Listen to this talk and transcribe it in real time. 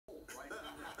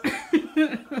You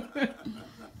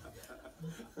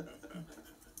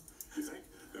think?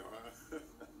 No,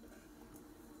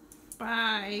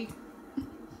 Bye.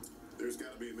 there's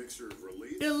got to be a mixture of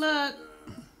relief. Good luck.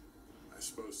 I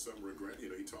suppose some regret. You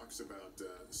know, he talks about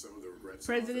some of the regrets.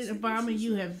 President Obama,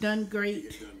 you have done He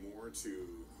great. had done more to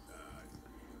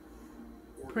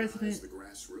President organize the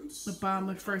grassroots.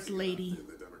 Obama, First Lady. In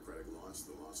the Democratic loss,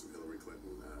 the loss of Hillary Clinton.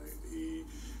 He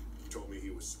told me he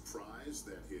was surprised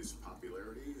that his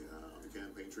popularity on the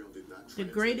campaign trail did not The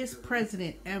translate greatest to her.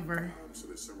 president ever. So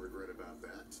there's some regret about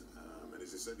that. And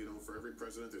as I said, you know, for every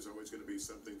president, there's always going to be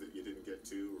something that you didn't get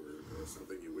to, or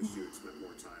something you wish you had spent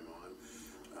more time on.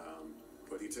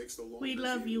 But he takes the long. We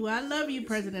love you. I love you,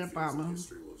 President Obama.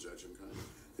 History will judge him kind of.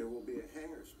 There will be a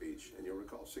hangar speech, and you'll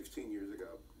recall 16 years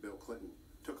ago, Bill Clinton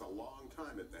took a long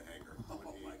time at the hangar.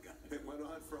 Oh my God! It went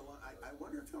on for a long. I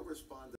wonder if he'll respond.